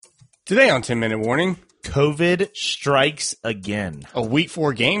Today on 10 Minute Warning, COVID strikes again. a Week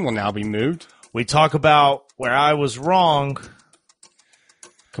 4 game will now be moved. We talk about where I was wrong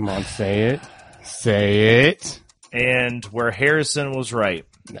Come on, say it. Say it. and where Harrison was right.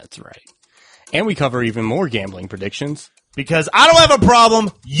 That's right. And we cover even more gambling predictions. Because I don't have a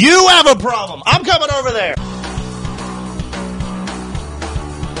problem. You have a problem. I'm coming over there.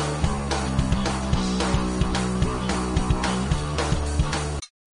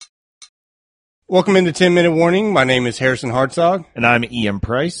 Welcome into 10 Minute Warning. My name is Harrison Hartzog. And I'm Ian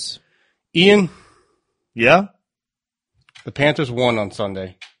Price. Ian, Yeah? the Panthers won on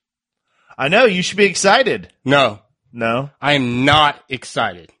Sunday. I know. You should be excited. No, No? I am not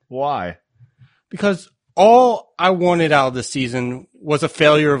excited. Why? Because all I wanted out of this season was a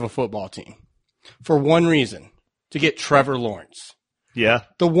failure of a football team. For one reason, to get Trevor Lawrence. Yeah.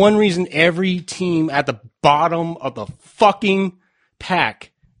 The one reason every team at the bottom of the fucking pack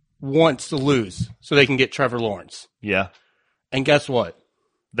wants to lose so they can get Trevor Lawrence. Yeah. And guess what?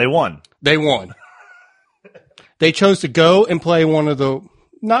 They won. They won. They chose to go and play one of the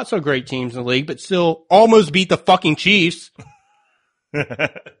not so great teams in the league, but still almost beat the fucking Chiefs.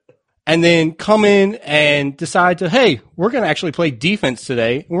 And then come in and decide to, hey, we're going to actually play defense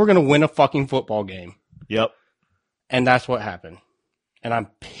today. And we're going to win a fucking football game. Yep. And that's what happened. And I'm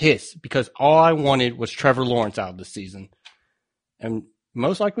pissed because all I wanted was Trevor Lawrence out of this season. And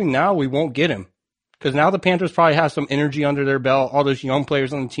most likely now we won't get him. Because now the Panthers probably have some energy under their belt, all those young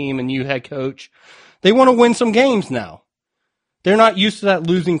players on the team and new head coach. They want to win some games now. They're not used to that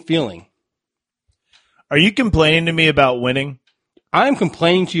losing feeling. Are you complaining to me about winning? I am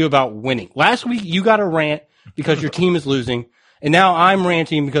complaining to you about winning. Last week you got a rant because your team is losing. And now I'm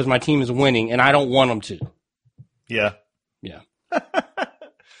ranting because my team is winning and I don't want them to. Yeah. Yeah.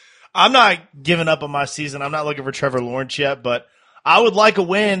 I'm not giving up on my season. I'm not looking for Trevor Lawrence yet, but I would like a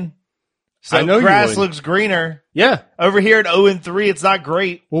win. So I know you grass would. looks greener. Yeah. Over here at 0-3, it's not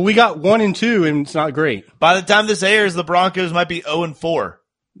great. Well, we got 1 and 2 and it's not great. By the time this airs, the Broncos might be 0-4.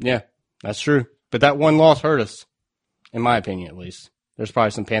 Yeah, that's true. But that one loss hurt us, in my opinion, at least. There's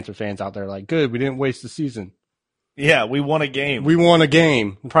probably some Panther fans out there like, good, we didn't waste the season. Yeah, we won a game. We won a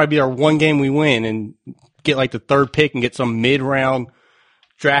game. It'll probably be our one game we win and get like the third pick and get some mid-round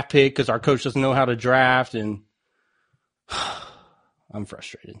draft pick because our coach doesn't know how to draft. And I'm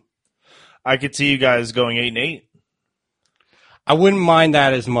frustrated. I could see you guys going 8-8. I wouldn't mind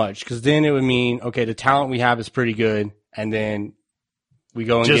that as much because then it would mean, okay, the talent we have is pretty good. And then we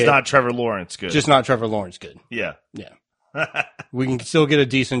go and Just get not Trevor Lawrence good. just not Trevor Lawrence good. Yeah. Yeah. We can still get a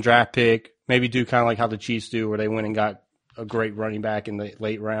decent draft pick. Maybe do kind of like how the Chiefs do, where they went and got a great running back in the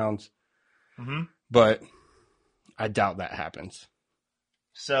late rounds. Mm-hmm. But I doubt that happens.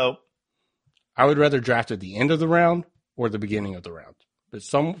 So, I would rather draft at the end of the round or the beginning of the round. But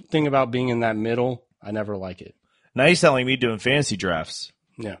something about being in that middle, I never like it. now you're telling me doing fantasy drafts.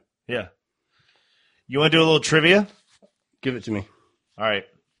 Yeah. Yeah. You want to do a little trivia? Give it to me. All right.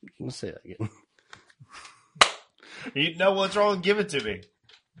 Let's say that again. You know what's wrong? Give it to me.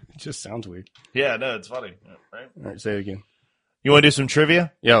 It just sounds weird. Yeah, no, it's funny. Right? All right, say it again. You want to do some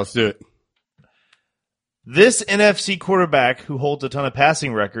trivia? Yeah, let's do it. This NFC quarterback who holds a ton of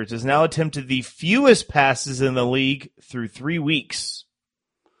passing records has now attempted the fewest passes in the league through 3 weeks.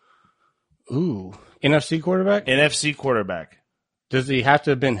 Ooh. NFC quarterback? NFC quarterback. Does he have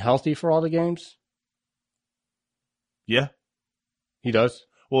to have been healthy for all the games? Yeah. He does.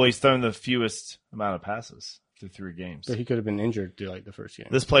 Well, he's thrown the fewest amount of passes through 3 games. But he could have been injured through like the first game.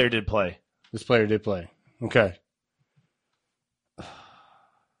 This player did play. This player did play. Okay.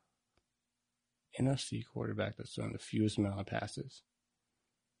 NFC quarterback that's thrown the fewest amount of passes.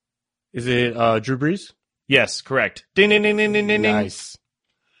 Is it Drew Brees? Yes, correct. Ding, ding, ding, ding, ding, ding, ding. Nice.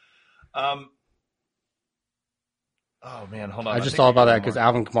 Oh, man, hold on. I just think thought I about got that one because more.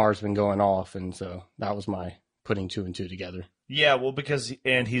 Alvin Kamara's been going off, and so that was my putting 2 and 2 together. Yeah, well,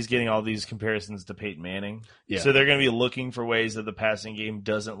 and he's getting all these comparisons to Peyton Manning. Yeah. So they're going to be looking for ways that the passing game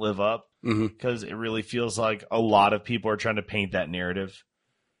doesn't live up Mm-hmm. because it really feels like a lot of people are trying to paint that narrative.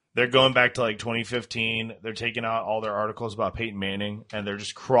 They're going back to like 2015. They're taking out all their articles about Peyton Manning, and they're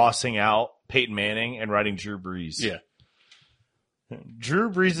just crossing out Peyton Manning and writing Drew Brees. Yeah. Drew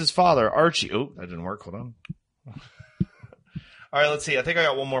Brees' father, Archie. Oh, that didn't work. Hold on. All right, let's see. I think I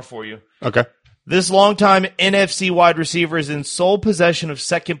got one more for you. Okay. This longtime NFC wide receiver is in sole possession of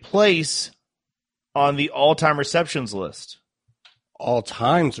second place on the all-time receptions list. All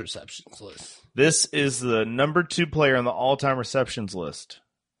times receptions list. This is the number 2 player on the all-time receptions list,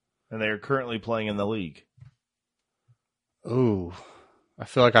 and they are currently playing in the league. Ooh. I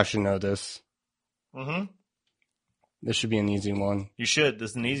feel like I should know this. Mm-hmm. This should be an easy one. You should.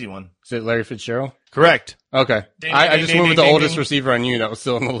 This is an easy one. Is it Larry Fitzgerald? Correct. Okay. Ding, I ding, just ding, went with ding, the ding, oldest ding. receiver I knew that was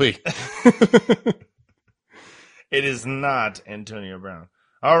still in the league. It is not Antonio Brown.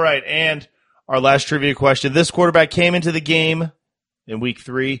 All right, and our last trivia question. This quarterback came into the game in week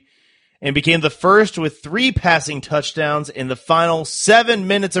 3 and became the first with 3 passing touchdowns in the final 7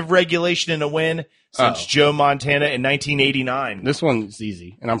 minutes of regulation in a win since Joe Montana in 1989. This one's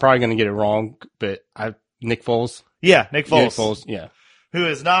easy, and I'm probably going to get it wrong, but Nick Foles. Yeah, Nick Foles. Nick Foles, yeah. Who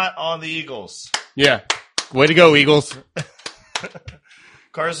is not on the Eagles. Yeah. Way to go, Eagles.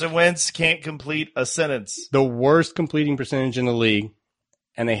 Carson Wentz can't complete a sentence. The worst completing percentage in the league,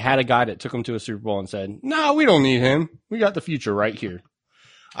 and they had a guy that took him to a Super Bowl and said, no, we don't need him. We got the future right here.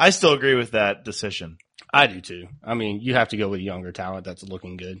 I still agree with that decision. I do, too. I mean, you have to go with younger talent that's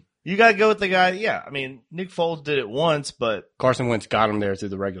looking good. You got to go with the guy. Yeah, I mean, Nick Foles did it once, but Carson Wentz got him there through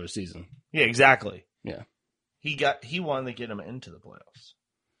the regular season. yeah, exactly. Yeah. He wanted to get him into the playoffs.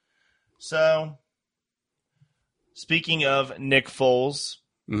 So, speaking of Nick Foles,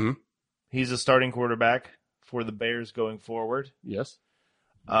 he's a starting quarterback for the Bears going forward. Yes.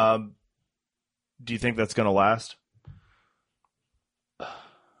 Do you think that's going to last? I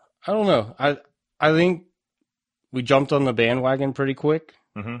don't know. I think we jumped on the bandwagon pretty quick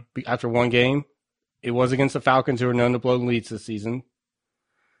after one game. It was against the Falcons, who are known to blow leads this season.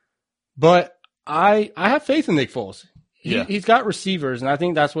 But I have faith in Nick Foles. He's got receivers, and I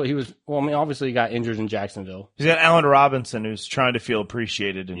think that's what he was. Well, I mean, obviously he got injured in Jacksonville. He's got Allen Robinson, who's trying to feel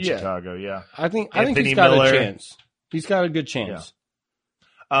appreciated in Chicago. Yeah, I think Anthony he's got Miller. a chance. He's got a good chance.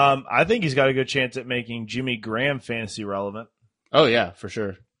 Yeah. I think he's got a good chance at making Jimmy Graham fantasy relevant. Oh yeah, for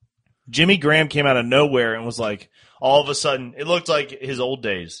sure. Jimmy Graham came out of nowhere and was like, all of a sudden, it looked like his old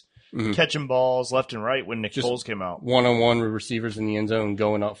days. Catching balls left and right when Nick Foles came out. One-on-one with receivers in the end zone,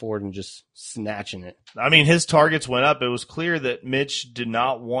 going up forward and just snatching it. I mean, his targets went up. It was clear that Mitch did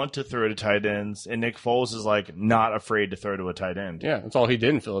not want to throw to tight ends, and Nick Foles is like not afraid to throw to a tight end. Yeah, that's all he did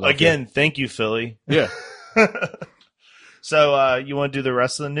in Philadelphia. Again, thank you, Philly. Yeah. So you want to do the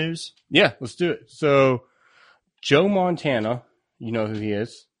rest of the news? Yeah, let's do it. So Joe Montana, you know who he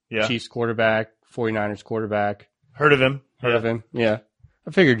is. Yeah. Chiefs quarterback, 49ers quarterback. Heard of him. Heard of him? Yeah. I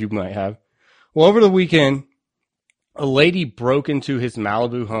figured you might have. Well, over the weekend, a lady broke into his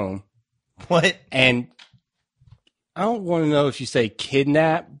Malibu home. What? And I don't want to know if you say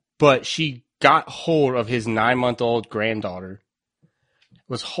kidnap, but she got hold of his 9-month-old granddaughter,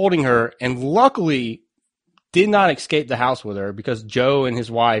 was holding her, and luckily did not escape the house with her because Joe and his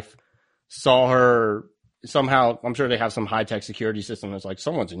wife saw her somehow. I'm sure they have some high-tech security system that's like,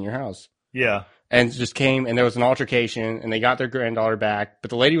 someone's in your house. Yeah. And just came, and there was an altercation, and they got their granddaughter back, but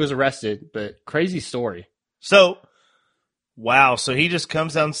the lady was arrested. But crazy story. So, wow. So he just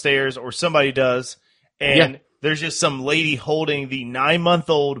comes downstairs, or somebody does, and there's just some lady holding the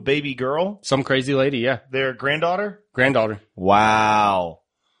 9-month-old baby girl. Some crazy lady, yeah. Their granddaughter? Granddaughter. Wow.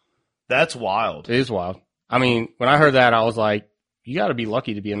 That's wild. It is wild. I mean, when I heard that, I was like, you got to be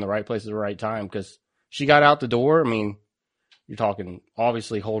lucky to be in the right place at the right time, because she got out the door. I mean, you're talking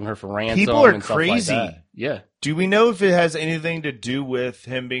obviously holding her for ransom. People are and stuff crazy. like that. Yeah. Do we know if it has anything to do with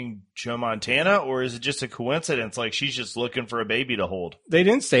him being Joe Montana, or is it just a coincidence? Like she's just looking for a baby to hold. They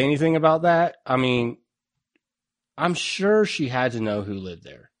didn't say anything about that. I mean, I'm sure she had to know who lived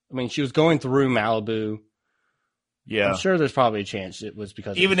there. I mean, she was going through Malibu. Yeah. I'm sure there's probably a chance it was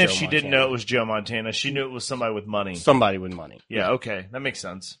because even it if was she Joe didn't Montana. know it was Joe Montana, she knew it was somebody with money. Somebody with money. Yeah, okay. That makes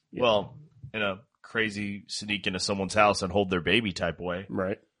sense. Yeah. Well, in a crazy sneak into someone's house and hold their baby type way,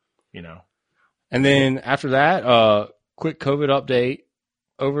 Right. you know. And then after that, quick COVID update.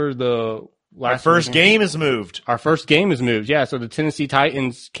 Over the last Our first weekend- game is moved. Our first game is moved. Yeah, so the Tennessee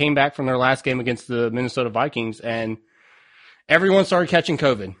Titans came back from their last game against the Minnesota Vikings, and everyone started catching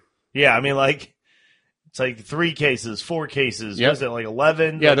COVID. Yeah, I mean, like, it's like 3 cases, 4 cases. Yep. Was it like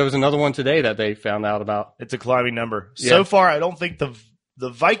 11? Yeah, there was another one today that they found out about. It's a climbing number. Yeah. So far, I don't think the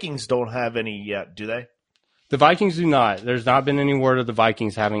Vikings don't have any yet, do they? The Vikings do not. There's not been any word of the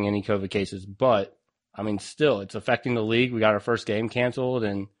Vikings having any COVID cases, but, I mean, still, it's affecting the league. We got our first game canceled,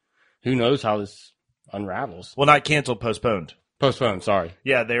 and who knows how this unravels. Well, not canceled, postponed. Postponed, sorry.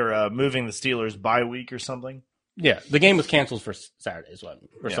 Yeah, they're moving the Steelers bye week or something. Yeah, the game was canceled for Saturday as well,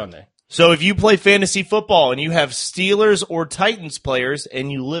 or Sunday. So if you play fantasy football and you have Steelers or Titans players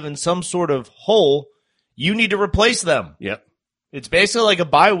and you live in some sort of hole, you need to replace them. Yep. It's basically like a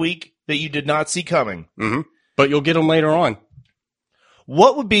bye week that you did not see coming. Mm-hmm. But you'll get them later on.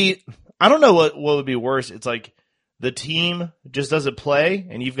 What would be, I don't know what would be worse. It's like the team just doesn't play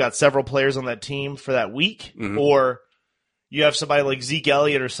and you've got several players on that team for that week, or you have somebody like Zeke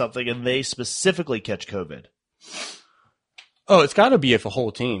Elliott or something and they specifically catch COVID. Oh, it's got to be if a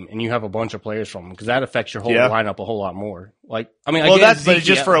whole team and you have a bunch of players from them because that affects your whole lineup a whole lot more. Like, I mean, well, that's but it's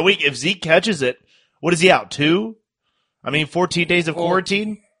just for a week. If Zeke catches it, what is he out 2? I mean, 14 days of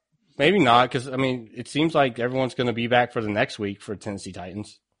quarantine. Maybe not because I mean, it seems like everyone's going to be back for the next week for Tennessee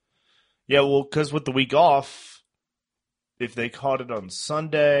Titans. Yeah, well, because with the week off, if they caught it on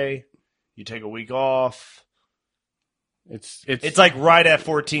Sunday, you take a week off. It's like right at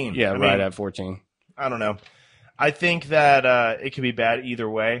 14. Yeah, right at 14. I don't know. I think that it could be bad either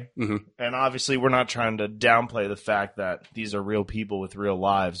way. Mm-hmm. And obviously we're not trying to downplay the fact that these are real people with real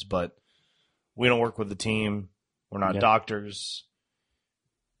lives, but we don't work with the team. We're not doctors.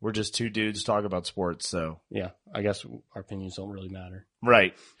 We're just 2 dudes talking about sports. So yeah, I guess our opinions don't really matter.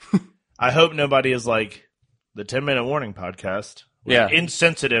 Right. I hope nobody is like the 10-minute warning podcast. Yeah.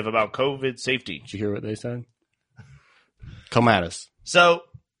 Insensitive about COVID safety. Did you hear what they said? Come at us. So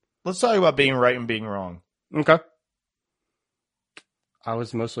let's talk about being right and being wrong. Okay. I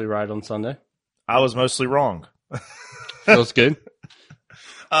was mostly right on Sunday. I was mostly wrong. Feels good.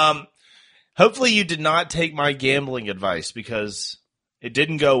 Hopefully you did not take my gambling advice because it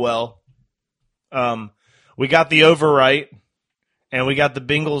didn't go well. We got the over right, and we got the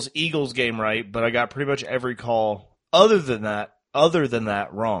Bengals-Eagles game right, but I got pretty much every call other than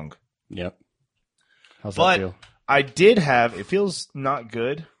that wrong. Yep. How's that feel? I did have, it feels not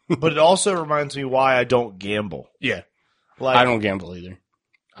good, but it also reminds me why I don't gamble. Yeah. Like, I don't gamble either.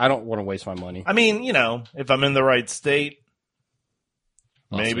 I don't want to waste my money. I mean, if I'm in the right state,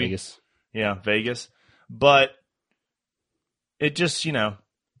 Las maybe. Vegas. Yeah, Vegas. But it just,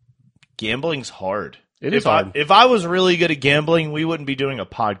 gambling's hard. It is hard. If I was really good at gambling, we wouldn't be doing a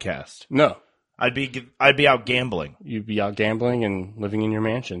podcast. No. I'd be out gambling. You'd be out gambling and living in your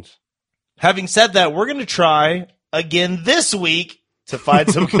mansions. Having said that, we're going to try again this week to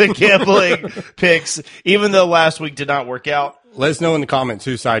find some good gambling picks, even though last week did not work out. Let us know in the comments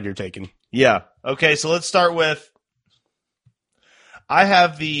whose side you're taking. Yeah. Okay, so let's start with, I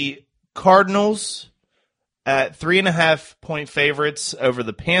have the Cardinals at 3.5-point favorites over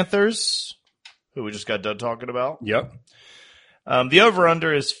the Panthers, who we just got done talking about. Yep. The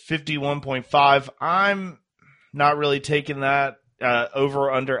over-under is 51.5. I'm not really taking that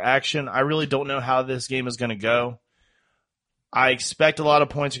over-under action. I really don't know how this game is going to go. I expect a lot of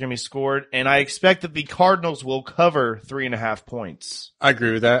points are going to be scored, and I expect that the Cardinals will cover 3.5 points. I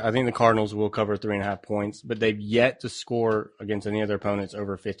agree with that. I think the Cardinals will cover 3.5 points, but they've yet to score against any of their opponents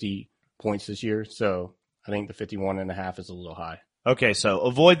over 50 points this year. So I think the 51.5 is a little high. Okay, so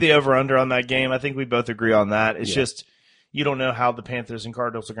avoid the over-under on that game. I think we both agree on that. It's just you don't know how the Panthers and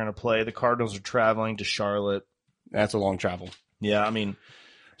Cardinals are going to play. The Cardinals are traveling to Charlotte. That's a long travel. Yeah, I mean,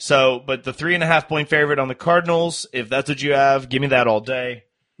 but the 3.5-point favorite on the Cardinals, if that's what you have, give me that all day.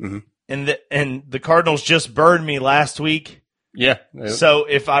 Mm-hmm. And the Cardinals just burned me last week. Yeah. So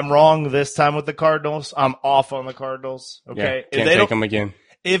if I'm wrong this time with the Cardinals, I'm off on the Cardinals. Okay. Yeah, can't take them again.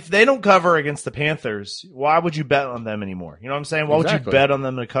 If they don't cover against the Panthers, why would you bet on them anymore? You know what I'm saying? Why would you bet on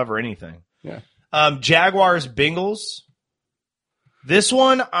them to cover anything? Yeah. Jaguars, Bengals. This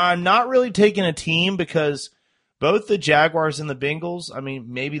one, I'm not really taking a team because both the Jaguars and the Bengals, I mean,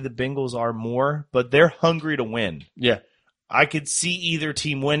 maybe the Bengals are more, but they're hungry to win. Yeah. I could see either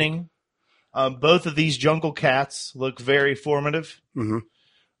team winning. Both of these Jungle Cats look very formative. Mm-hmm.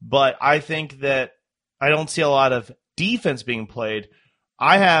 But I think that I don't see a lot of defense being played.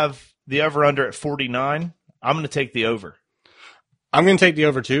 I have the over-under at 49. I'm going to take the over. I'm going to take the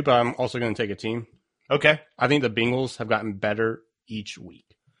over too, but I'm also going to take a team. Okay. I think the Bengals have gotten better each week.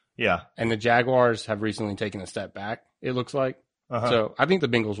 Yeah. And the Jaguars have recently taken a step back, it looks like. Uh-huh. So I think the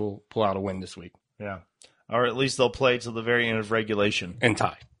Bengals will pull out a win this week. Yeah. Or at least they'll play till the very end of regulation. And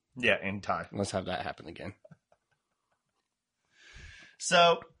tie. Yeah, and tie. Let's have that happen again.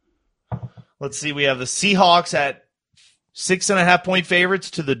 So, let's see. We have the Seahawks at 6.5-point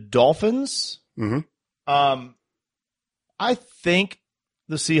favorites to the Dolphins. Mm-hmm. I think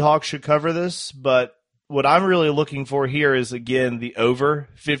the Seahawks should cover this, but what I'm really looking for here is, again, the over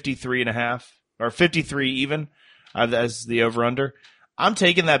 53.5 or 53 even as the over-under. I'm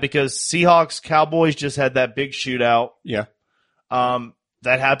taking that because Seahawks, Cowboys just had that big shootout. Yeah.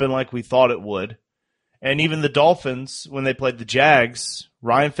 That happened like we thought it would. And even the Dolphins, when they played the Jags,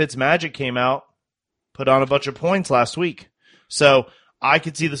 Ryan Fitzmagic came out, put on a bunch of points last week. So I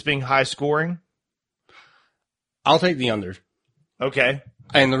could see this being high scoring. I'll take the under. Okay.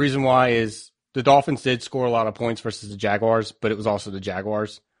 And the reason why is the Dolphins did score a lot of points versus the Jaguars, but it was also the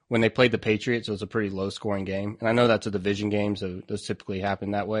Jaguars. When they played the Patriots, it was a pretty low-scoring game. And I know that's a division game, so those typically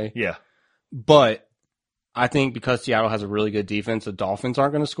happen that way. Yeah. But I think because Seattle has a really good defense, the Dolphins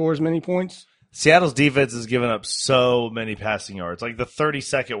aren't going to score as many points. Seattle's defense has given up so many passing yards, like the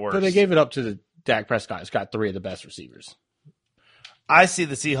 32nd worst. But they gave it up to the Dak Prescott. It's got 3 of the best receivers. I see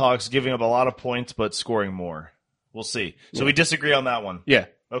the Seahawks giving up a lot of points, but scoring more. We'll see. So we disagree on that one. Yeah,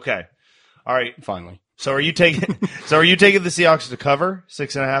 Okay. All right. finally. So are you taking the Seahawks to cover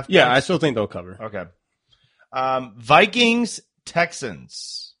 6.5? Yeah, points? I still think they'll cover. Okay. Vikings,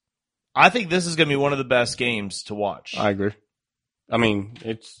 Texans. I think this is going to be one of the best games to watch. I agree. I mean,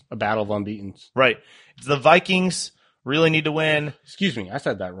 it's a battle of unbeatens. Right. The Vikings really need to win. Excuse me, I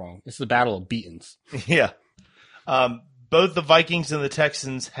said that wrong. It's the battle of beatens. Yeah. Both the Vikings and the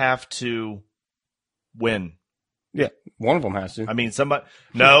Texans have to win. Yeah, one of them has to. I mean,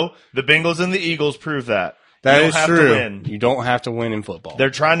 no, the Bengals and the Eagles prove that. That You is don't have true. to win. You don't have to win in football. They're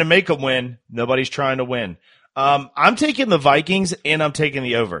trying to make them win. Nobody's trying to win. I'm taking the Vikings and I'm taking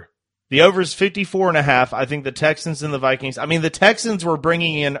the over. The over is 54.5. I think the Texans and the Vikings. I mean, the Texans were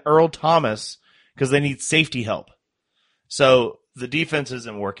bringing in Earl Thomas because they need safety help. So the defense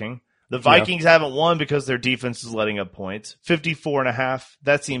isn't working. The Vikings haven't won because their defense is letting up points. 54.5.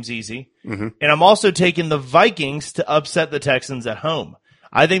 That seems easy. Mm-hmm. And I'm also taking the Vikings to upset the Texans at home.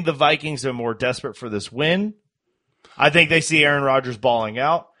 I think the Vikings are more desperate for this win. I think they see Aaron Rodgers balling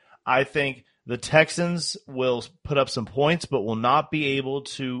out. I think the Texans will put up some points, but will not be able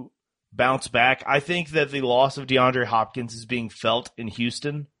to bounce back. I think that the loss of DeAndre Hopkins is being felt in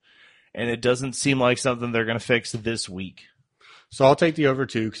Houston, and it doesn't seem like something they're going to fix this week. So I'll take the over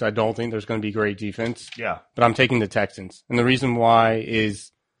 2 because I don't think there's going to be great defense. Yeah. But I'm taking the Texans. And the reason why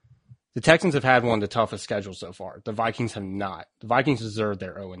is the Texans have had one of the toughest schedules so far. The Vikings have not. The Vikings deserve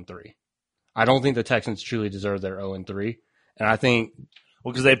their 0-3. I don't think the Texans truly deserve their 0-3. And I think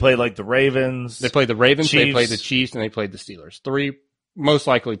Well, because they played like the Ravens. they played the Ravens, Chiefs. they played the Chiefs, and they played the Steelers. 3 most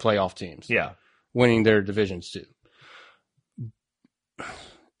likely playoff teams. Yeah. Winning their divisions too.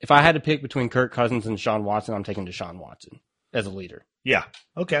 If I had to pick between Kirk Cousins and Deshaun Watson, I'm taking Deshaun Watson as a leader. Yeah.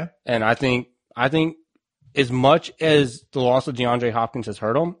 Okay. And I think as much as the loss of DeAndre Hopkins has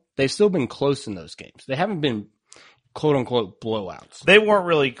hurt them, they've still been close in those games. They haven't been quote unquote blowouts. They weren't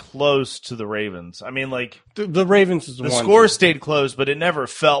really close to the Ravens. I mean, like The Ravens is the the one. score stayed close, but it never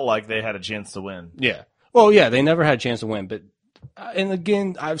felt like they had a chance to win. Yeah. Well, yeah, they never had a chance to win, but and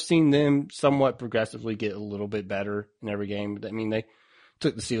again, I've seen them somewhat progressively get a little bit better in every game. I mean, they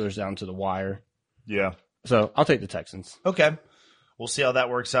took the Steelers down to the wire. Yeah. So I'll take the Texans. Okay. We'll see how that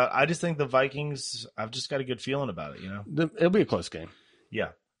works out. I just think the Vikings, I've just got a good feeling about it, you know? It'll be a close game. Yeah,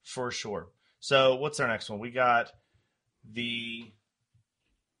 for sure. So what's our next one? We got the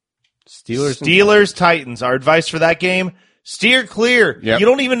Steelers Titans. Our advice for that game, steer clear. Yep. You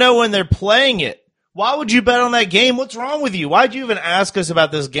don't even know when they're playing it. Why would you bet on that game? What's wrong with you? Why'd you even ask us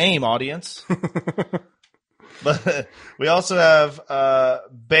about this game, audience? But we also have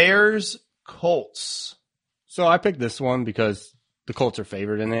Bears Colts. So I picked this one because the Colts are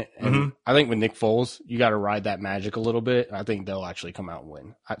favored in it. And I think with Nick Foles, you got to ride that magic a little bit. I think they'll actually come out and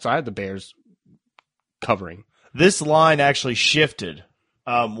win. So I had the Bears covering. This line actually shifted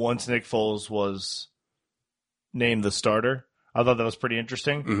once Nick Foles was named the starter. I thought that was pretty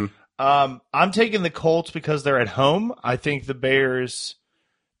interesting. Mm-hmm. I'm taking the Colts because they're at home. I think the Bears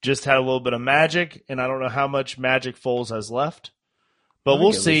just had a little bit of magic, and I don't know how much magic Foles has left. But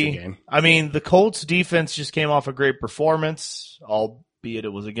we'll see. I mean, the Colts defense just came off a great performance, albeit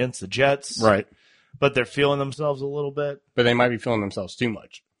it was against the Jets. Right. But they're feeling themselves a little bit. But they might be feeling themselves too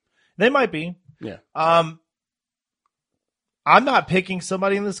much. They might be. Yeah. I'm not picking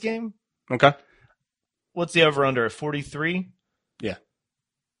somebody in this game. Okay. What's the over-under at 43? Yeah.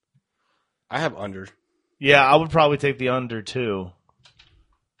 I have under. Yeah, I would probably take the under, too.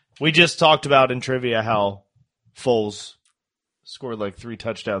 We just talked about in trivia how Foles scored like 3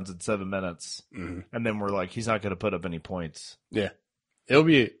 touchdowns in 7 minutes. Mm-hmm. And then we're like, he's not going to put up any points. Yeah. It'll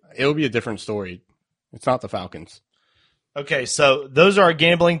be a different story. It's not the Falcons. Okay, so those are our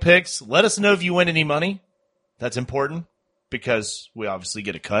gambling picks. Let us know if you win any money. That's important because we obviously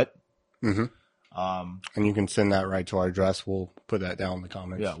get a cut. Mm-hmm. And you can send that right to our address. We'll put that down in the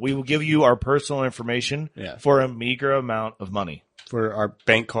comments. Yeah, we will give you our personal information for a meager amount of money. For our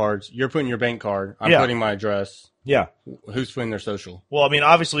bank cards. You're putting your bank card. I'm Yeah. putting my address. Yeah. Who's putting their social? Well, I mean,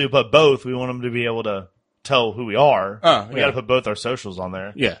 obviously we put both. We want them to be able to tell who we are. We got to put both our socials on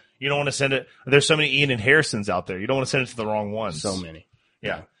there. Yeah. You don't want to send it. There's so many Ian and Harrisons out there. You don't want to send it to the wrong ones. So many.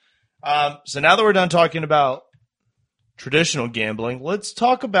 Yeah. So now that we're done talking about traditional gambling, let's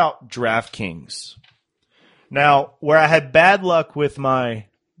talk about DraftKings. Now, where I had bad luck with my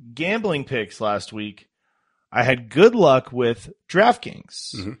gambling picks last week, I had good luck with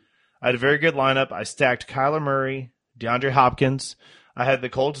DraftKings. Mm-hmm. I had a very good lineup. I stacked Kyler Murray, DeAndre Hopkins. I had the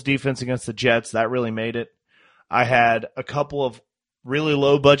Colts defense against the Jets. That really made it. I had a couple of really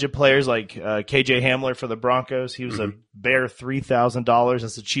low budget players like KJ Hamler for the Broncos. He was a bare $3,000.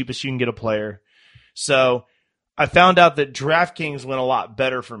 That's the cheapest you can get a player. So I found out that DraftKings went a lot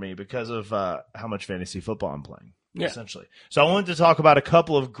better for me because of how much fantasy football I'm playing, essentially. So I wanted to talk about a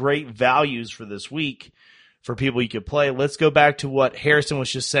couple of great values for this week for people you could play. Let's go back to what Harrison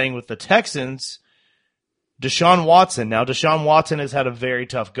was just saying with the Texans. Deshaun Watson. Now, Deshaun Watson has had a very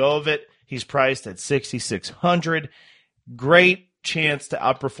tough go of it. He's priced at $6,600. Great chance to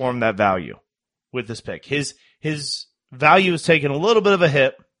outperform that value with this pick. His value has taken a little bit of a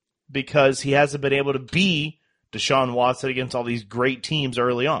hit because he hasn't been able to be Deshaun Watson against all these great teams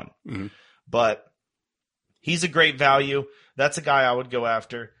early on. But he's a great value. That's a guy I would go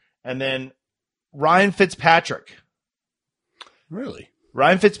after. And then Ryan Fitzpatrick. Really?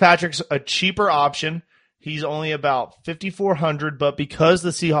 Ryan Fitzpatrick's a cheaper option. He's only about 5,400, but because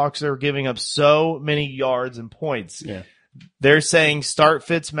the Seahawks are giving up so many yards and points, they're saying start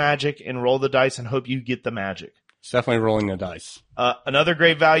Fitzmagic and roll the dice and hope you get the magic. It's definitely rolling the dice. Another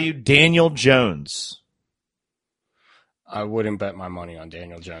great value, Daniel Jones. I wouldn't bet my money on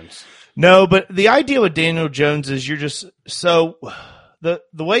Daniel Jones. No, but the idea with Daniel Jones is you're just so the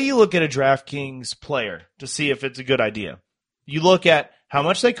way you look at a DraftKings player to see if it's a good idea. You look at how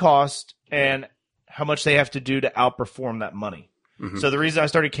much they cost and how much they have to do to outperform that money. So the reason I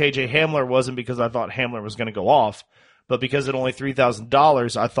started KJ Hamler wasn't because I thought Hamler was going to go off, but because at only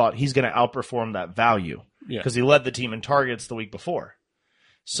 $3,000, I thought he's going to outperform that value because he led the team in targets the week before.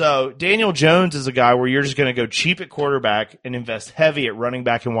 So Daniel Jones is a guy where you're just going to go cheap at quarterback and invest heavy at running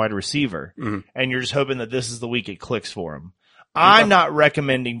back and wide receiver, and you're just hoping that this is the week it clicks for him. I'm not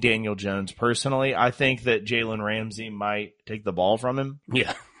recommending Daniel Jones personally. I think that Jalen Ramsey might take the ball from him.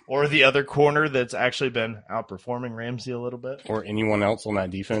 Yeah. Or the other corner that's actually been outperforming Ramsey a little bit. Or anyone else on that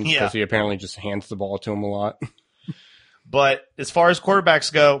defense because he apparently just hands the ball to him a lot. But as far as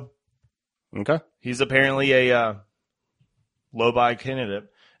quarterbacks go, he's apparently a low-buy candidate.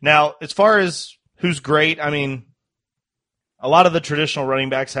 Now, as far as who's great, I mean, a lot of the traditional running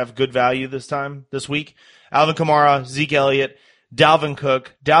backs have good value this week. Alvin Kamara, Zeke Elliott, Dalvin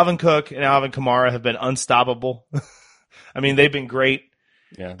Cook. Dalvin Cook and Alvin Kamara have been unstoppable. I mean, they've been great.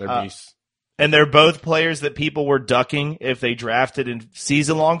 Yeah, they're beasts. And they're both players that people were ducking if they drafted in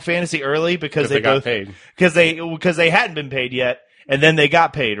season-long fantasy early because they got both paid. because they hadn't been paid yet, and then they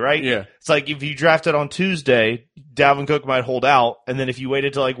got paid, right? Yeah. It's like if you drafted on Tuesday, Dalvin Cook might hold out, and then if you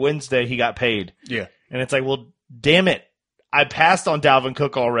waited till like Wednesday, he got paid. Yeah. And it's like, well, damn it, I passed on Dalvin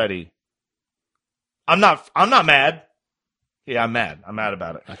Cook already. I'm not mad. Yeah, I'm mad. I'm mad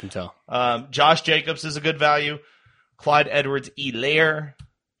about it. I can tell. Josh Jacobs is a good value. Clyde Edwards-Helaire.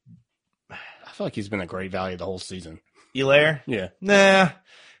 I feel like he's been a great value the whole season. Helaire? Yeah. Nah.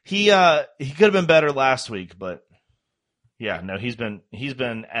 He could have been better last week, but yeah, no, he's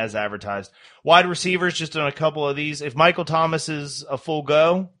been as advertised. Wide receivers, just on a couple of these. If Michael Thomas is a full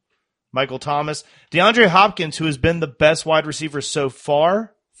go, Michael Thomas. DeAndre Hopkins, who has been the best wide receiver so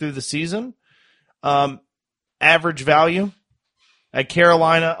far through the season. Average value. At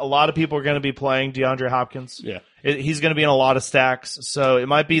Carolina, a lot of people are going to be playing DeAndre Hopkins. Yeah. He's going to be in a lot of stacks, so it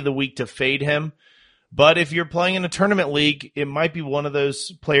might be the week to fade him. But if you're playing in a tournament league, it might be one of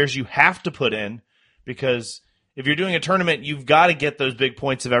those players you have to put in because if you're doing a tournament, you've got to get those big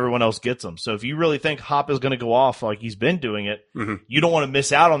points if everyone else gets them. So if you really think Hop is going to go off like he's been doing it, you don't want to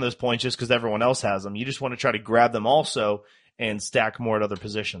miss out on those points just because everyone else has them. You just want to try to grab them also and stack more at other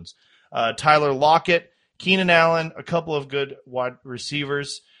positions. Tyler Lockett, Keenan Allen, a couple of good wide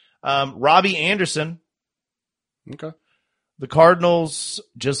receivers. Robbie Anderson. Okay. The Cardinals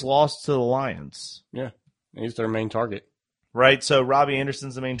just lost to the Lions. Yeah. He's their main target. Right. So Robbie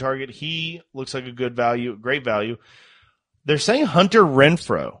Anderson's the main target. He looks like a good value, great value. They're saying Hunter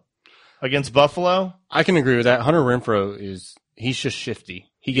Renfrow against Buffalo. I can agree with that. Hunter Renfrow he's just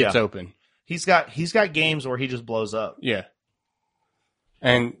shifty. He gets open. He's got games where he just blows up. Yeah.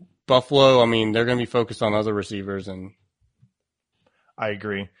 And Buffalo, I mean, they're going to be focused on other receivers, and I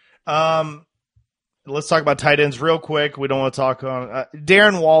agree. Let's talk about tight ends real quick. We don't want to talk on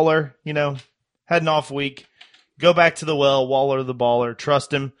Darren Waller. Had an off week. Go back to the well. Waller the baller.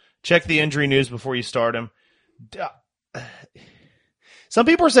 Trust him. Check the injury news before you start him. Some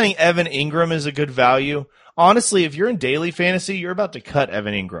people are saying Evan Ingram is a good value. Honestly, if you're in daily fantasy, you're about to cut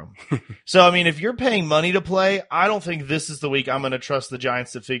Evan Ingram. So, I mean, if you're paying money to play, I don't think this is the week I'm going to trust the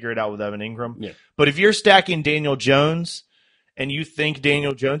Giants to figure it out with Evan Ingram. Yeah. But if you're stacking Daniel Jones and you think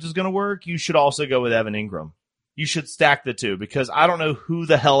Daniel Jones is going to work, you should also go with Evan Ingram. you should stack the two because I don't know who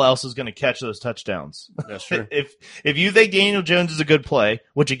the hell else is going to catch those touchdowns. That's true. If you think Daniel Jones is a good play,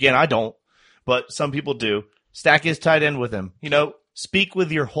 which again I don't, but some people do, stack his tight end with him. Speak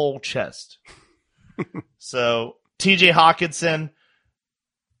with your whole chest. So TJ Hawkinson,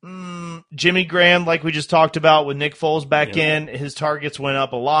 Jimmy Graham, like we just talked about with Nick Foles back in, his targets went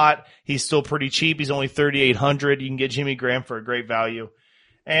up a lot. He's still pretty cheap. He's only $3,800. You can get Jimmy Graham for a great value.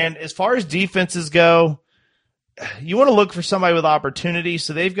 And as far as defenses go, you want to look for somebody with opportunity.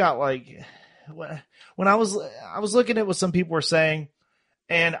 So they've got when I was looking at what some people were saying,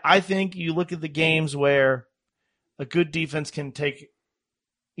 and I think you look at the games where a good defense can take,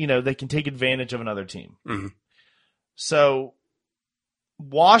 they can take advantage of another team. Mm-hmm. So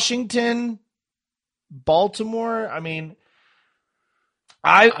Washington, Baltimore, I mean,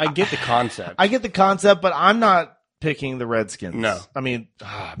 I get the concept. I get the concept, but I'm not picking the Redskins. No. I mean,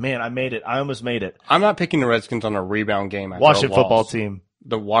 man, I made it. I almost made it. I'm not picking the Redskins on a rebound game. After Washington a football loss. team.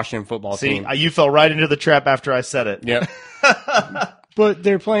 The Washington football team. See, you fell right into the trap after I said it. Yep. But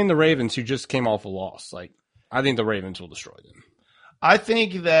they're playing the Ravens, who just came off a loss. I think the Ravens will destroy them. I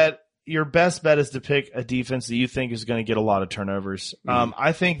think that your best bet is to pick a defense that you think is going to get a lot of turnovers.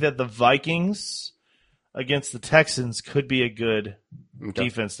 I think that the Vikings against the Texans could be a good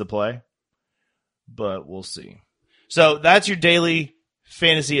defense to play, but we'll see. So that's your daily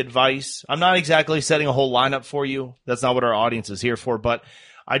fantasy advice. I'm not exactly setting a whole lineup for you. That's not what our audience is here for, but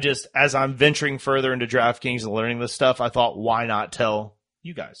as I'm venturing further into DraftKings and learning this stuff, I thought, why not tell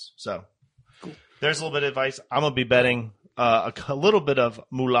you guys? So cool. There's a little bit of advice. I'm going to be betting a little bit of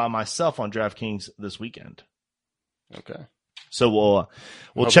moolah myself on DraftKings this weekend. Okay. So we'll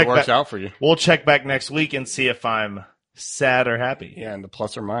Hope check it works back out for you. We'll check back next week and see if I'm sad or happy. Yeah, and the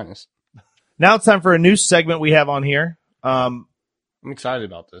plus or minus. Now it's time for a new segment we have on here. I'm excited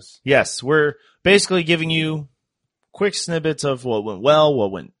about this. Yes, we're basically giving you quick snippets of what went well,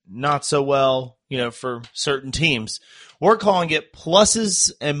 what went not so well, for certain teams. We're calling it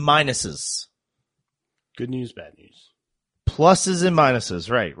pluses and minuses. Good news, bad news. Pluses and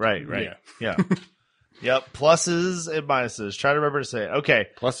minuses. Right. Yeah. Yep. Pluses and minuses. Try to remember to say it. Okay.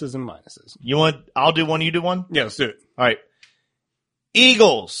 Pluses and minuses. I'll do one, you do one? Yeah, let's do it. All right.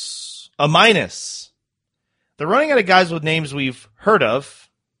 Eagles, a minus. They're running out of guys with names we've heard of.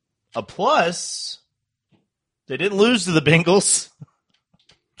 A plus, they didn't lose to the Bengals.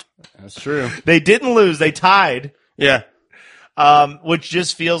 That's true. They didn't lose. They tied. Yeah. Which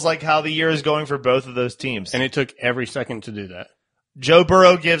just feels like how the year is going for both of those teams. And it took every second to do that. Joe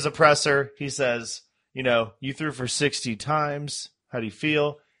Burrow gives a presser. He says, you threw for 60 times. How do you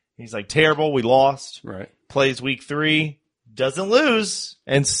feel? He's like, terrible. We lost. Right. Plays week 3. Doesn't lose.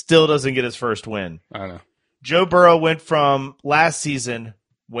 And still doesn't get his first win. I know. Joe Burrow went from last season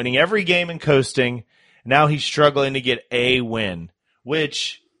winning every game and coasting. Now he's struggling to get a win,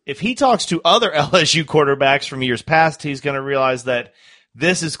 which if he talks to other LSU quarterbacks from years past, he's going to realize that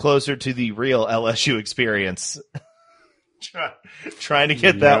this is closer to the real LSU experience. Trying to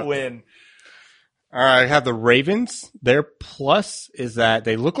get that win. All right, I have the Ravens. Their plus is that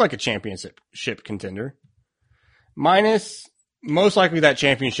they look like a championship contender. Minus, most likely that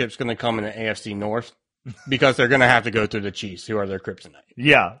championship's going to come in the AFC North because they're going to have to go through the Chiefs, who are their kryptonite.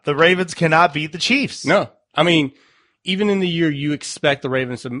 Yeah, the Ravens cannot beat the Chiefs. No. I mean, even in the year you expect the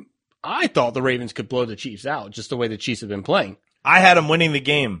Ravens to – I thought the Ravens could blow the Chiefs out just the way the Chiefs have been playing. I had them winning the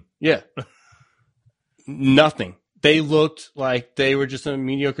game. Yeah. Nothing. They looked like they were just a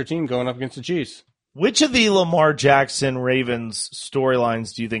mediocre team going up against the Chiefs. Which of the Lamar Jackson Ravens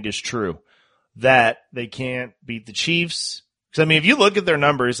storylines do you think is true? That they can't beat the Chiefs? Because, if you look at their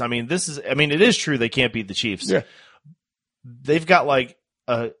numbers, it is true they can't beat the Chiefs. Yeah. They've got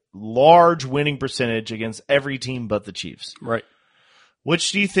a large winning percentage against every team but the Chiefs. Right.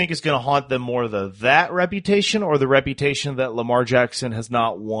 Which do you think is going to haunt them more, that reputation or the reputation that Lamar Jackson has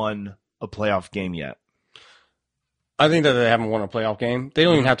not won a playoff game yet? I think that they haven't won a playoff game. They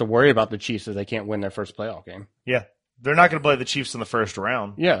don't even have to worry about the Chiefs if they can't win their first playoff game. Yeah. They're not going to play the Chiefs in the first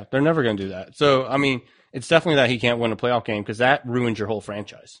round. Yeah, they're never going to do that. So, it's definitely that he can't win a playoff game because that ruins your whole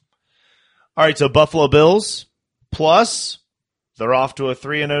franchise. All right, so Buffalo Bills, plus they're off to a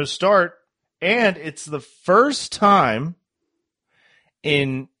 3-0 start, and it's the first time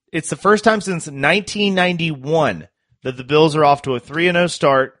since 1991 that the Bills are off to a 3-0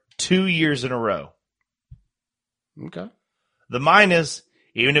 start 2 years in a row. Okay. The minus,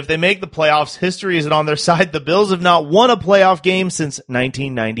 even if they make the playoffs, history isn't on their side. The Bills have not won a playoff game since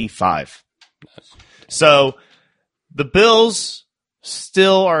 1995. Nice. So the Bills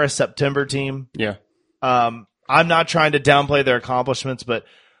still are a September team. Yeah. I'm not trying to downplay their accomplishments, but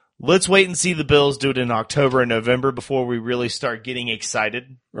Let's wait and see the Bills do it in October and November before we really start getting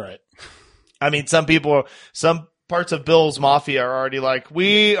excited. Right. I mean, some parts of Bills Mafia are already like,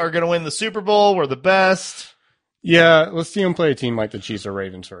 we are going to win the Super Bowl. We're the best. Yeah, let's see them play a team like the Chiefs or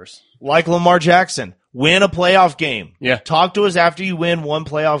Ravens first. Like Lamar Jackson. Win a playoff game. Yeah. Talk to us after you win one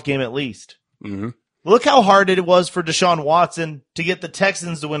playoff game at least. Mm-hmm. Look how hard it was for Deshaun Watson to get the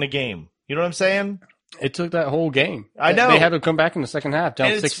Texans to win a game. You know what I'm saying? It took that whole game. I know. They had to come back in the second half,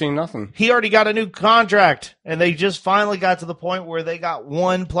 down And 16-0. He already got a new contract, and they just finally got to the point where they got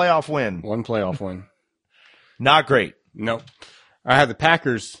one playoff win. One playoff win. Not great. Nope. I have the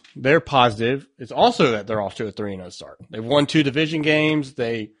Packers. They're positive. It's also that they're off to a 3-0 start. They've won 2 division games.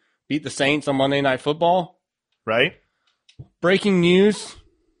 They beat the Saints on Monday Night Football. Right? Breaking news.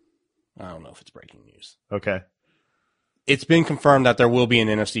 I don't know if it's breaking news. Okay. It's been confirmed that there will be an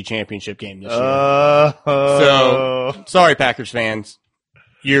NFC Championship game this year. So, Sorry, Packers fans.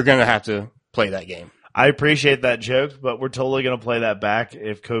 You're going to have to play that game. I appreciate that joke, but we're totally going to play that back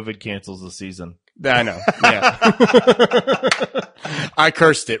if COVID cancels the season. I know. Yeah. I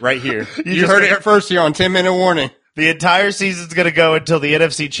cursed it right here. You just heard it first here on 10-minute warning. The entire season's going to go until the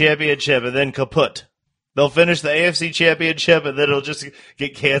NFC Championship and then kaput. They'll finish the AFC Championship and then it'll just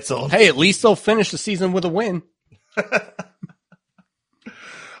get canceled. Hey, at least they'll finish the season with a win.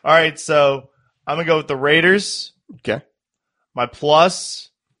 All right, so I'm going to go with the Raiders. Okay. My plus,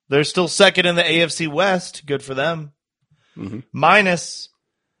 they're still second in the AFC West. Good for them. Mm-hmm. Minus,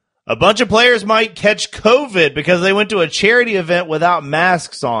 a bunch of players might catch COVID because they went to a charity event without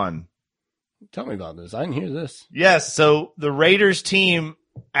masks on. Tell me about this. I didn't hear this. Yes, so the Raiders team,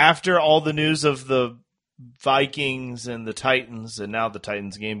 after all the news of the Vikings and the Titans, and now the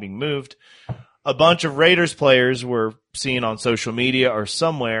Titans game being moved, a bunch of Raiders players were seen on social media or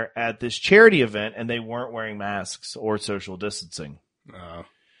somewhere at this charity event, and they weren't wearing masks or social distancing.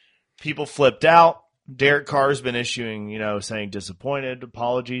 People flipped out. Derek Carr's been issuing, saying disappointed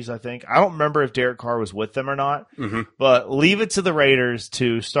apologies, I think. I don't remember if Derek Carr was with them or not, but leave it to the Raiders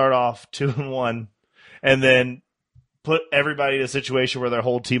to start off 2-1 and then put everybody in a situation where their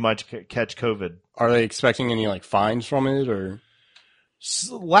whole team might catch COVID. Are they expecting any fines from it or?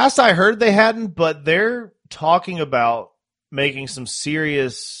 Last I heard they hadn't, but they're talking about making some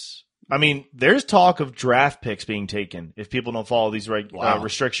serious. I mean, there's talk of draft picks being taken if people don't follow these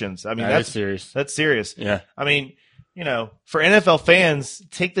restrictions. I mean, that's serious. That's serious. Yeah. I mean, for NFL fans,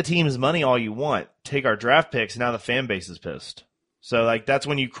 take the team's money all you want. Take our draft picks. Now the fan base is pissed. So, that's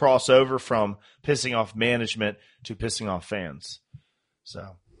when you cross over from pissing off management to pissing off fans.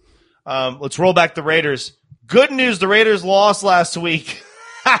 So, let's roll back the Raiders. Good news, the Raiders lost last week.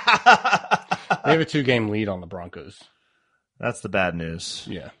 They have a 2-game lead on the Broncos. That's the bad news.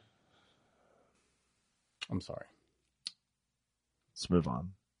 Yeah. I'm sorry. Let's move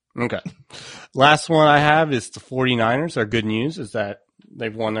on. Okay. Last one I have is the 49ers. Our good news is that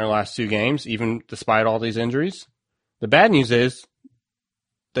they've won their last 2 games, even despite all these injuries. The bad news is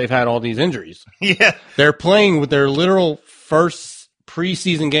they've had all these injuries. Yeah. They're playing with their literal first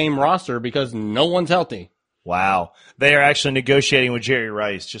preseason game roster because no one's healthy. Wow. They are actually negotiating with Jerry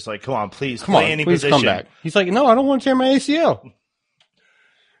Rice. Just like, come on, please play any position. Come back. He's like, no, I don't want to tear my ACL.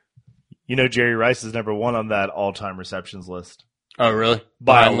 Jerry Rice is number 1 on that all-time receptions list. Oh, really?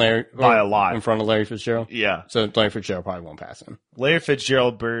 By a lot. In front of Larry Fitzgerald? Yeah. So Larry Fitzgerald probably won't pass him. Larry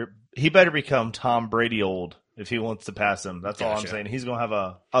Fitzgerald, he better become Tom Brady old if he wants to pass him. That's all I'm saying. He's going to have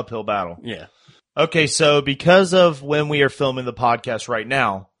a uphill battle. Yeah. Okay, so because of when we are filming the podcast right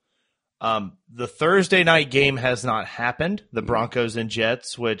now, the Thursday night game has not happened, the Broncos and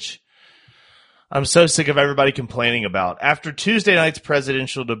Jets, which I'm so sick of everybody complaining about. After Tuesday night's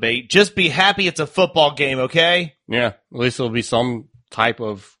presidential debate, just be happy it's a football game, okay? Yeah, at least there'll be some type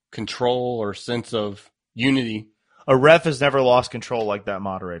of control or sense of unity. A ref has never lost control like that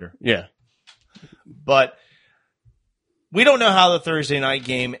moderator. Yeah. But we don't know how the Thursday night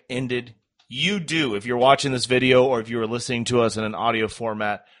game ended. You do if you're watching this video or if you are listening to us in an audio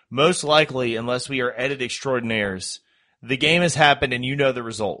format. Most likely, unless we are edit extraordinaires, the game has happened and you know the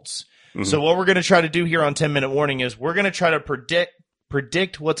results. Mm-hmm. So what we're going to try to do here on 10-Minute Warning is we're going to try to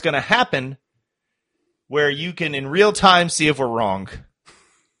predict what's going to happen where you can in real time see if we're wrong.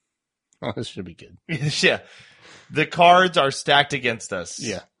 Oh, this should be good. Yeah. The cards are stacked against us.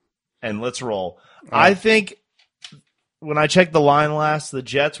 Yeah. And let's roll. I think when I checked the line last, the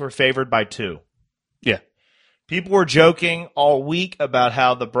Jets were favored by 2. Yeah. People were joking all week about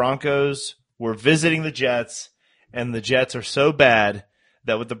how the Broncos were visiting the Jets, and the Jets are so bad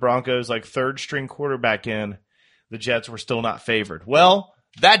that with the Broncos third-string quarterback in, the Jets were still not favored. Well,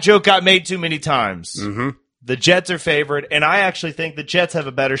 that joke got made too many times. Mm-hmm. The Jets are favored, and I actually think the Jets have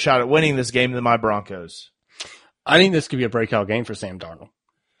a better shot at winning this game than my Broncos. I think this could be a breakout game for Sam Darnold.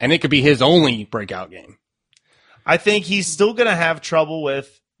 And it could be his only breakout game. I think he's still going to have trouble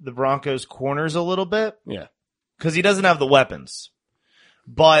with the Broncos' corners a little bit. Yeah. Because he doesn't have the weapons.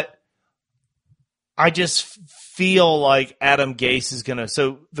 But I just feel like Adam Gase is going to...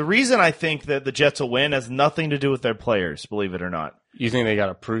 So the reason I think that the Jets will win has nothing to do with their players, believe it or not. You think they got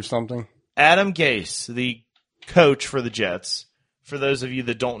to prove something? Adam Gase, the coach for the Jets, for those of you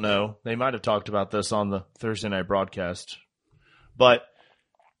that don't know, they might have talked about this on the Thursday night broadcast, but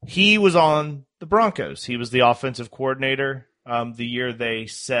he was on the Broncos. He was the offensive coordinator the year they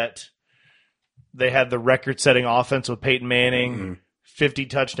had the record-setting offense with Peyton Manning, 50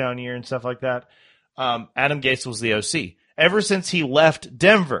 touchdown year and stuff like that. Adam Gase was the OC. Ever since he left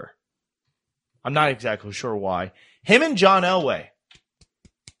Denver, I'm not exactly sure why, him and John Elway,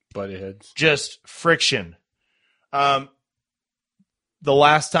 Butted heads. just friction. The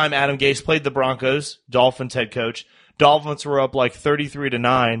last time Adam Gase played the Broncos, Dolphins head coach, Dolphins were up like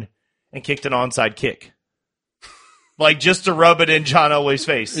 33-9 and kicked an onside kick. Like just to rub it in John Elway's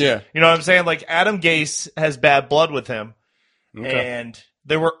face. Yeah. You know what I'm saying? Like Adam Gase has bad blood with him. Okay. And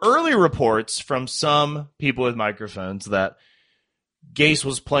there were early reports from some people with microphones that Gase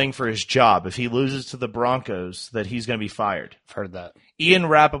was playing for his job. If he loses to the Broncos, that he's going to be fired. I've heard that. Ian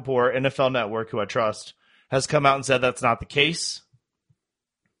Rappaport, NFL Network, who I trust, has come out and said that's not the case.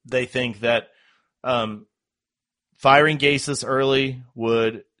 They think that firing Gase this early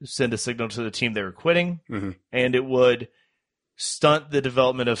would send a signal to the team they were quitting, and it would stunt the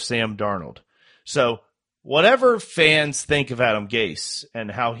development of Sam Darnold. So whatever fans think of Adam Gase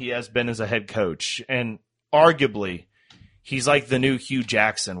and how he has been as a head coach, and arguably he's like the new Hugh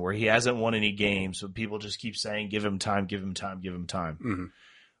Jackson where he hasn't won any games, but people just keep saying, give him time, give him time, give him time.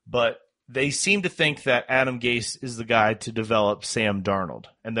 But they seem to think that Adam Gase is the guy to develop Sam Darnold,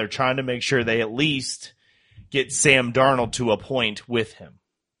 and they're trying to make sure they at least get Sam Darnold to a point with him.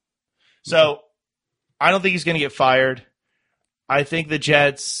 So I don't think he's going to get fired. I think the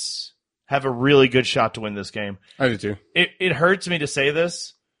Jets have a really good shot to win this game. I do too. It hurts me to say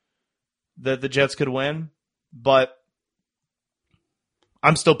this, that the Jets could win, but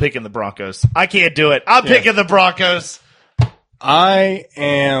I'm still picking the Broncos. I can't do it. I'm picking the Broncos. I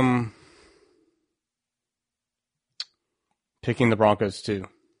am picking the Broncos too.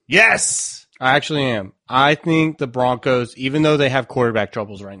 Yes. I actually am. I think the Broncos, even though they have quarterback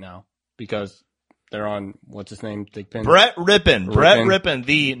troubles right now, because they're on, what's his name, Thigpen? Brett Rippon. Brett Rippon,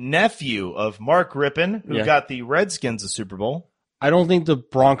 the nephew of Mark Rippon, who Yeah. got the Redskins a Super Bowl. I don't think the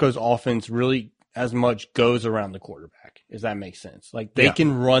Broncos offense really as much goes around the quarterback, if that makes sense. Like, they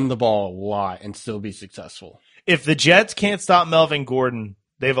can run the ball a lot and still be successful. If the Jets can't stop Melvin Gordon,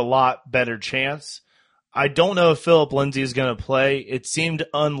 they have a lot better chance. I don't know if Philip Lindsay is going to play. It seemed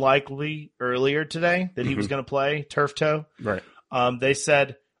unlikely earlier today that he was going to play turf toe. Right. They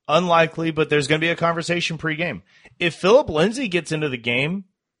said unlikely, but there's going to be a conversation pregame. If Philip Lindsay gets into the game,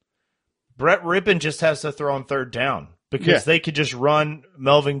 Brett Rippon just has to throw on third down because they could just run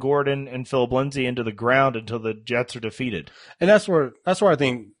Melvin Gordon and Philip Lindsay into the ground until the Jets are defeated. And that's where I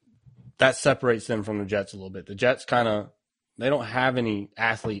think that separates them from the Jets a little bit. The Jets they don't have any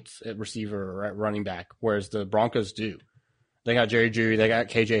athletes at receiver or at running back, whereas the Broncos do. They got Jerry Jeudy, they got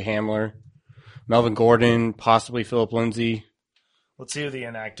KJ Hamler, Melvin Gordon, possibly Philip Lindsay. Let's see who the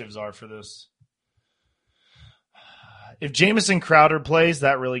inactives are for this. If Jamison Crowder plays,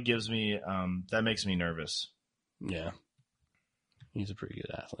 that really gives me that makes me nervous. Yeah. He's a pretty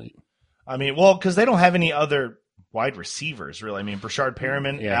good athlete. I mean, well, because they don't have any other wide receivers, really. I mean, Brashard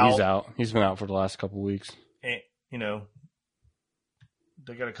Perriman, He's out. He's been out for the last couple of weeks. You know,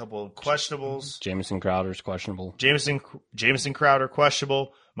 they got a couple of questionables. Jamison Crowder's questionable. Jamison Crowder,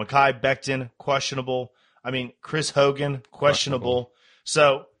 questionable. Mekhi Becton, questionable. I mean, Chris Hogan, questionable.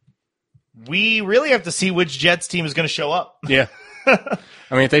 So we really have to see which Jets team is going to show up. Yeah. I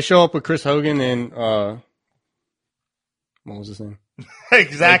mean, if they show up with Chris Hogan and what was his name?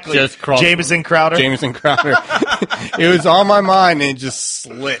 Exactly. Jamison Crowder. Jamison Crowder. It was on my mind and it just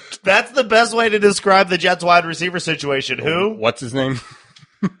slipped. That's the best way to describe the Jets wide receiver situation. Who? What's his name?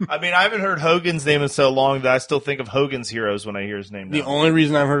 I mean, I haven't heard Hogan's name in so long that I still think of Hogan's Heroes when I hear his name now. The only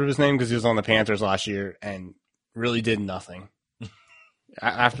reason I've heard of his name because he was on the Panthers last year and really did nothing.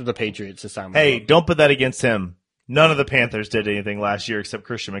 After the Patriots this time. Hey, don't put that against him. None of the Panthers did anything last year except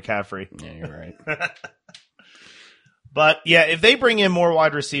Christian McCaffrey. Yeah, you're right. But, yeah, if they bring in more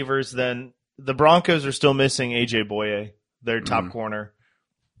wide receivers, then the Broncos are still missing A.J. Boye, their top corner.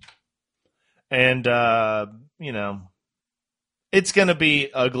 And, you know, it's going to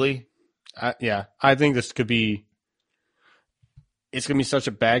be ugly. I think this could be. It's going to be such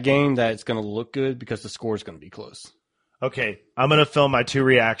a bad game that it's going to look good because the score is going to be close. Okay, I'm going to film my 2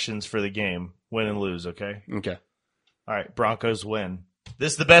 reactions for the game, win and lose, okay? Okay. All right, Broncos win.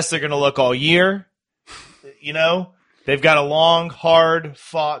 This is the best they're going to look all year. You know, they've got a long,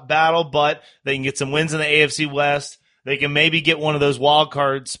 hard-fought battle, but they can get some wins in the AFC West. They can maybe get one of those wild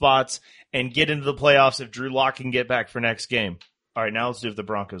card spots and get into the playoffs if Drew Lock can get back for next game. All right, now let's do if the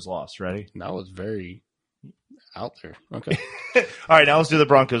Broncos lost. Ready? That was very out there. Okay. All right, now let's do the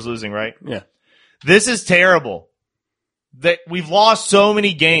Broncos losing, right? Yeah. This is terrible. That we've lost so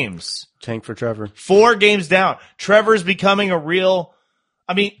many games. Tank for Trevor. 4 games down. Trevor's becoming a real.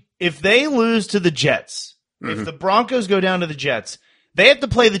 I mean, if they lose to the Jets, if the Broncos go down to the Jets, they have to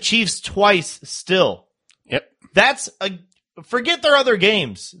play the Chiefs twice still. Yep. Forget their other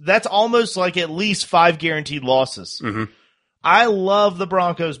games. That's almost like at least 5 guaranteed losses. Mm-hmm. I love the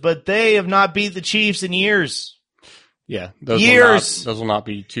Broncos, but they have not beat the Chiefs in years. Yeah. Years. Those will not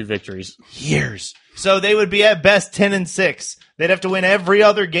be 2 victories. Years. So they would be at best 10-6. They'd have to win every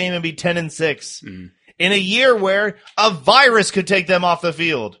other game and be 10-6 in a year where a virus could take them off the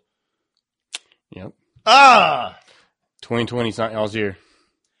field. Yep. 2020 is not y'all's year.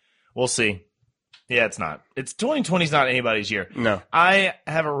 We'll see. Yeah, it's not. 2020 is not anybody's year. No. I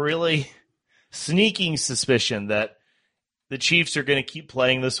have a really sneaking suspicion that the Chiefs are going to keep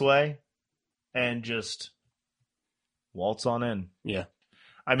playing this way and just waltz on in. Yeah.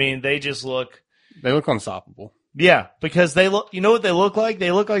 I mean, they just look. They look unstoppable. Yeah, because they look. You know what they look like?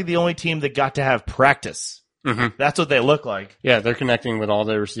 They look like the only team that got to have practice. Mm-hmm. That's what they look like. Yeah, they're connecting with all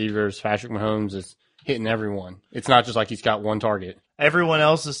their receivers. Patrick Mahomes is hitting everyone. It's not just like he's got one target. Everyone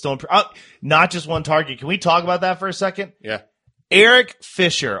else is still not just one target. Can we talk about that for a second? Yeah. Eric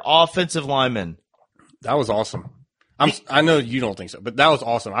Fisher, offensive lineman. That was awesome. I know you don't think so, but that was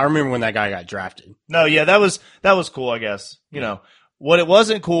awesome. I remember when that guy got drafted. No, yeah, that was cool, I guess. You know, what it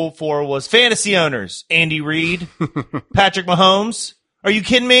wasn't cool for was fantasy owners. Andy Reid, Patrick Mahomes. Are you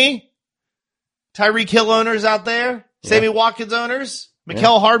kidding me? Tyreek Hill owners out there? Yeah. Sammy Watkins owners?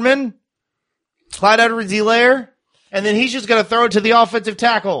 Mecole Hardman? Clyde Edwards-Helaire? And then he's just going to throw it to the offensive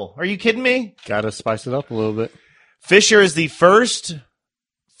tackle. Are you kidding me? Got to spice it up a little bit. Fisher is the first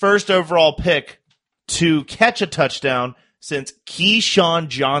overall pick to catch a touchdown since Keyshawn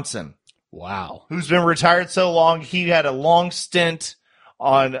Johnson. Wow. Who's been retired so long. He had a long stint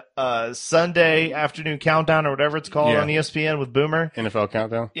on Sunday Afternoon Countdown or whatever it's called on ESPN with Boomer. NFL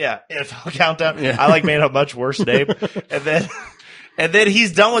Countdown? Yeah, NFL Countdown. Yeah. I like made a much worse name. And then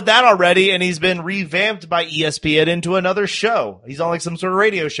he's done with that already, and he's been revamped by ESPN into another show. He's on like some sort of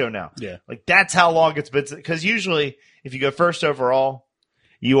radio show now. Yeah. Like that's how long it's been. Because usually if you go first overall,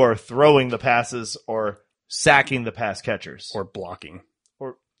 you are throwing the passes or sacking the pass catchers. Or blocking.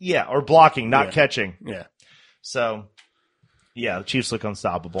 Or blocking, not catching. Yeah. So, yeah, the Chiefs look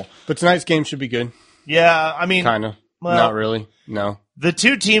unstoppable. But tonight's game should be good. Yeah, I mean. Kind of. Well, not really. No. The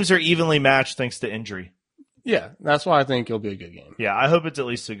two teams are evenly matched thanks to injury. Yeah, that's why I think it'll be a good game. Yeah, I hope it's at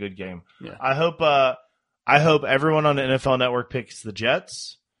least a good game. Yeah. I hope everyone on the NFL Network picks the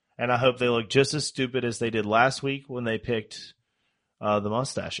Jets, and I hope they look just as stupid as they did last week when they picked the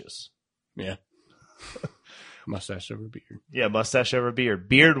mustaches. Yeah. Mustache over beard. Yeah, mustache over beard.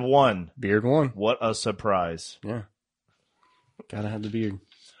 Beard won. Beard won. What a surprise. Yeah. Gotta have the beard.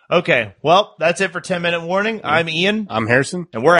 Okay, well, that's it for 10-minute warning. I'm Ian. I'm Harrison. And we're